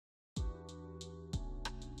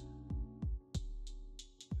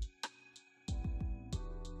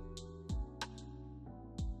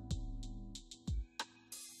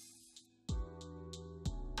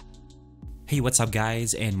Hey, what's up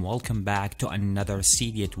guys, and welcome back to another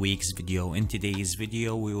Cydia tweaks video. In today's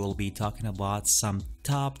video we will be talking about some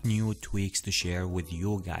top new tweaks to share with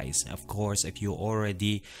you guys. Of course, if you're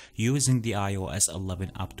already using the iOS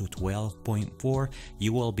 11 up to 12.4,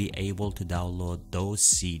 you will be able to download those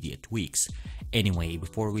Cydia tweaks. Anyway,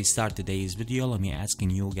 before we start today's video, let me asking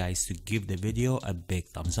you guys to give the video a big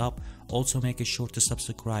thumbs up. Also make sure to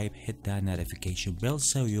subscribe, hit that notification bell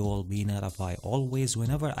so you will be notified always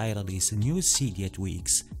whenever I release a new Cydia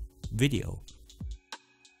tweaks video.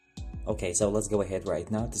 Okay, so let's go ahead right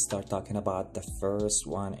now to start talking about the first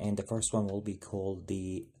one, and the first one will be called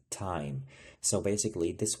the time. So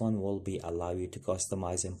basically this one will be allow you to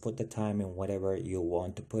customize and put the time in whatever you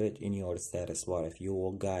want to put it in your status bar. If you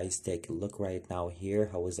will guys take a look right now here,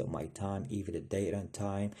 how is it my time, even the date and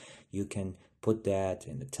time, you can put that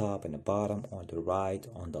in the top and the bottom, on the right,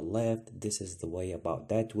 on the left. This is the way about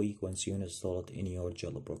that tweak once you install it in your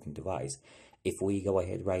jailbroken device. If we go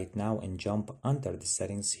ahead right now and jump under the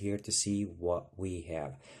settings here to see what we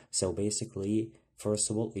have. So basically,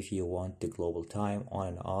 first of all, if you want the global time on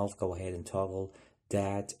and off, go ahead and toggle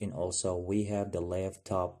that. And also we have the left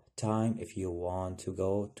top time. If you want to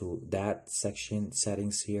go to that section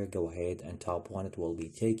settings here, go ahead and tap on it. Will be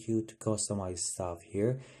take you to customize stuff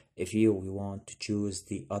here. If you want to choose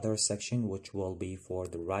the other section, which will be for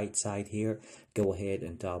the right side here, go ahead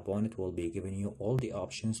and tap on it. Will be giving you all the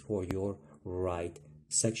options for your right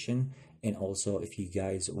section. And also if you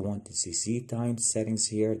guys want to see time settings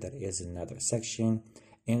here, that is another section,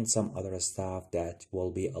 and some other stuff that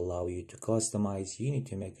will be allow you to customize. You need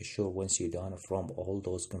to make sure once you're done from all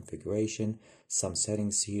those configuration, some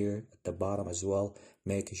settings here at the bottom as well,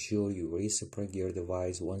 make sure you reseparate your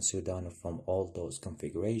device once you're done from all those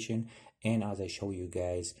configuration. And as I show you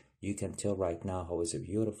guys, you can tell right now how is it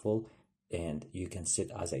beautiful. And you can set,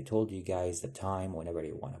 as I told you guys, the time whenever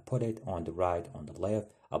you want to put it, on the right, on the left,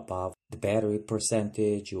 above the battery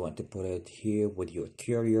percentage. You want to put it here with your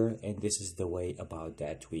courier, and this is the way about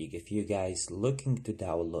that tweak. If you guys looking to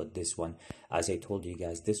download this one, as I told you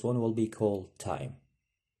guys, this one will be called time.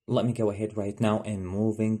 Let me go ahead right now and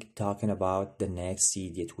talking about the next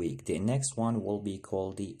Cydia tweak. The next one will be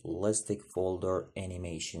called the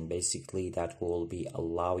ElasticFolderAnimation. Basically that will be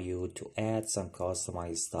allow you to add some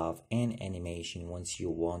customized stuff and animation once you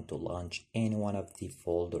want to launch any one of the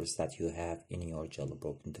folders that you have in your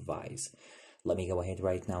jailbroken device. Let me go ahead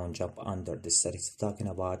right now and jump under the settings talking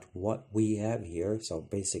about what we have here. So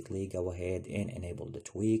basically go ahead and enable the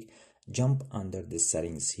tweak, jump under the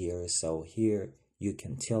settings here. So here you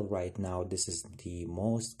can tell right now this is the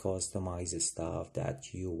most customized stuff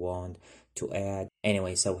that you want to add.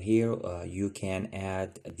 Anyway, so here you can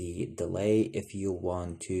add the delay if you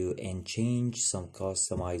want to, and change some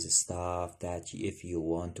customized stuff that if you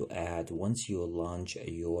want to add once you launch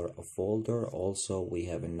your folder. Also we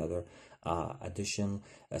have another additional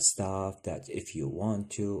stuff that if you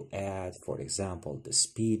want to add, for example the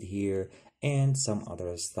speed here, and some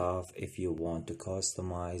other stuff if you want to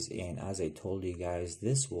customize. And as I told you guys,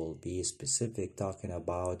 this will be specific talking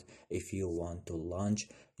about if you want to launch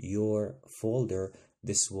your folder.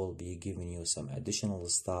 This will be giving you some additional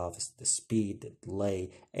stuff, the speed, the delay,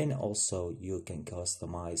 and also you can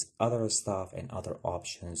customize other stuff and other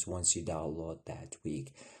options once you download that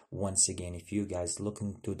tweak. Once again, if you guys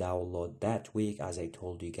looking to download that tweak, as I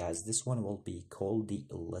told you guys, this one will be called the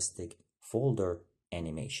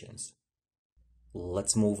ElasticFolderAnimations.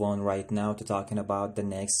 Let's move on right now to talking about the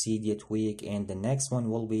next Cydia tweak, and the next one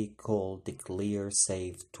will be called the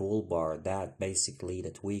ClearSafeToolBar. That basically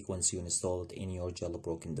the tweak once you install it in your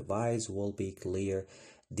jailbroken device will be clear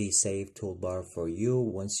the safe toolbar for you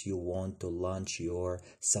once you want to launch your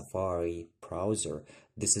Safari browser.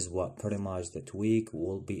 This is what pretty much the tweak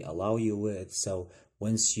will be allow you with. So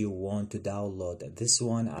once you want to download this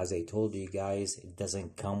one, as I told you guys, it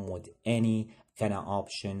doesn't come with any kind of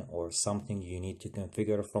option or something you need to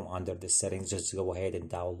configure from under the settings. Just go ahead and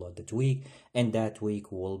download the tweak, and that tweak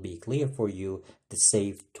will be clear for you the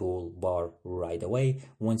safe toolbar right away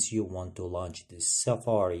once you want to launch the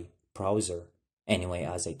Safari browser. Anyway,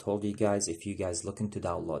 as I told you guys, if you guys looking to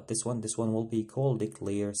download this one will be called the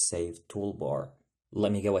ClearSafeToolBar.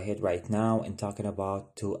 Let me go ahead right now and talking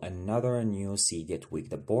about to another new Cydia tweak,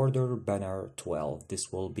 the border banner 12.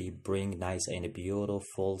 This will be bring nice and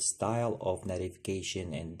beautiful style of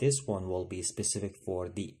notification, and this one will be specific for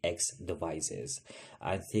the X devices.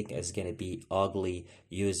 I think it's gonna be ugly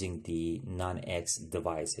using the non-X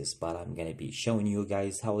devices, but I'm gonna be showing you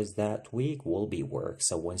guys how is that tweak will be work.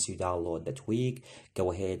 So once you download the tweak,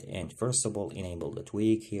 go ahead and first of all enable the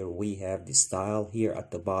tweak. Here we have the style here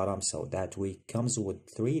at the bottom. So that tweak comes with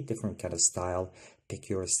 3 different kind of style: pick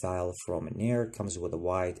your style from in here. Comes with a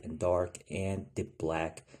white and dark and the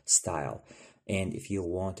black style. And if you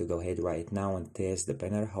want to go ahead right now and test the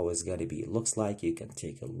banner how it's gonna be looks like, you can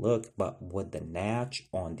take a look, but with the notch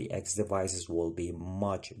on the X devices will be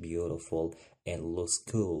much beautiful and looks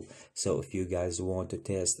cool. So if you guys want to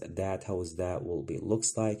test that how is that will be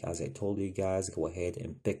looks like, as I told you guys, go ahead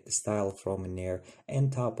and pick the style from in there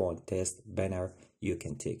and tap on test banner. You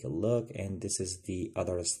can take a look, and this is the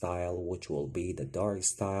other style, which will be the dark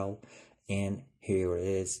style. And here it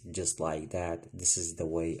is, just like that. This is the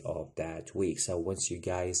way of that tweak. So once you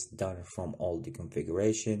guys done from all the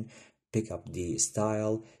configuration, pick up the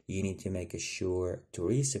style, you need to make sure to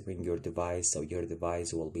respring your device so your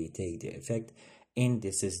device will be take the effect. And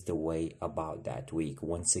this is the way about that tweak.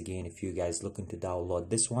 Once again, if you guys looking to download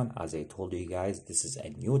this one, as I told you guys, this is a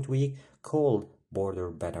new tweak called Border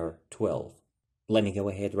Banner 12. Let me go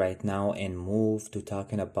ahead right now and move to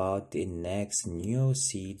talking about the next new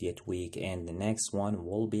Cydia tweak, and the next one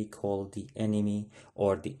will be called the enemy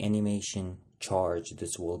or the animation charge.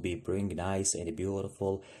 This will be bring nice and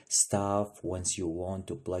beautiful stuff once you want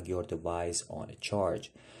to plug your device on a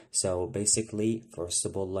charge. So basically, first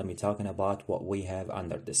of all, let me talking about what we have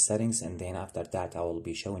under the settings, and then after that I will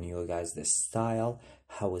be showing you guys the style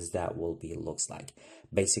how is that will be looks like.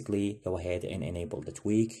 Basically, go ahead and enable the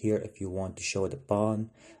tweak here. If you want to show the pawn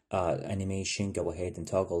animation, go ahead and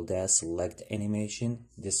toggle that, select animation.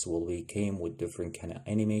 This will be came with different kind of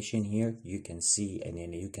animation here. You can see and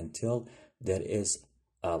then you can tell there is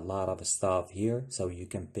a lot of stuff here, so you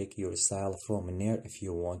can pick your style from in there. If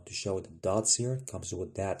you want to show the dots here, comes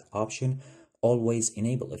with that option. Always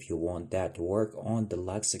enable if you want that to work on the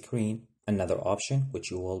lock screen. Another option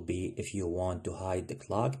which will be if you want to hide the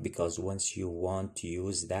clock, because once you want to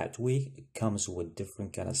use that tweak, it comes with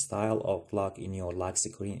different kind of style of clock in your lock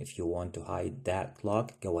screen. If you want to hide that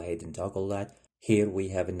clock, go ahead and toggle that. Here we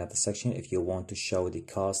have another section if you want to show the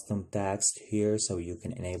custom text here, so you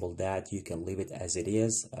can enable that. You can leave it as it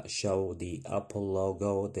is. Show the Apple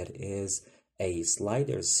logo. There is a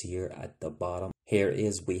sliders here at the bottom. Here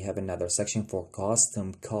is we have another section for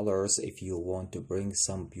custom colors if you want to bring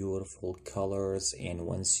some beautiful colors, and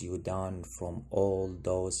once you're done from all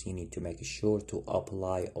those, you need to make sure to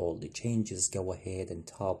apply all the changes. Go ahead and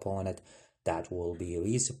tap on it. That will be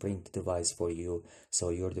respring the device for you, so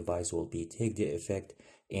your device will be take the effect.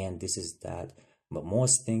 And this is that but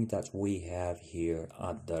most thing that we have here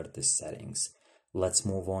under the settings. Let's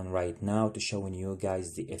move on right now to showing you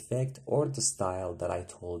guys the effect or the style that I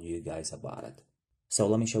told you guys about it. So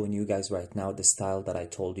let me showing you guys right now the style that I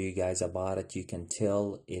told you guys about it. You can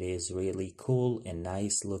tell it is really cool and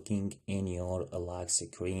nice looking in your lock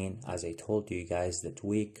screen. As I told you guys, the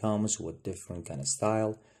tweak comes with different kind of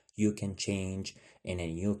style. You can change and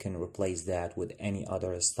then you can replace that with any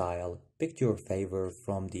other style. Pick your favorite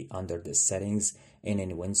from the under the settings, and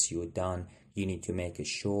then once you're done, you need to make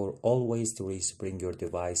sure always to respring your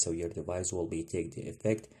device so your device will be take the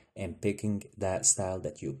effect and picking that style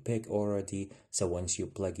that you pick already. So once you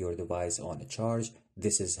plug your device on a charge,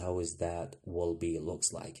 this is how is that will be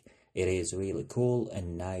looks like. It is really cool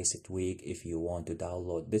and nice tweak if you want to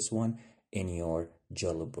download this one in your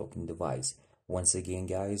jailbroken device. Once again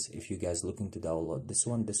guys, if you guys looking to download this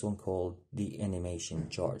one called the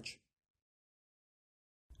AnimCharge.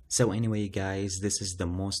 So anyway guys, this is the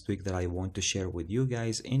most tweak that I want to share with you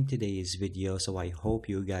guys in today's video. So I hope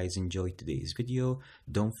you guys enjoyed today's video.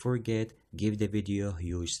 Don't forget, give the video a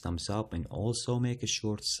huge thumbs up, and also make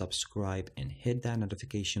sure to subscribe and hit that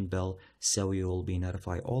notification bell so you will be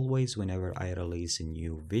notified always whenever I release a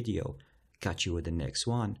new video. Catch you with the next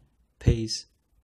one. Peace.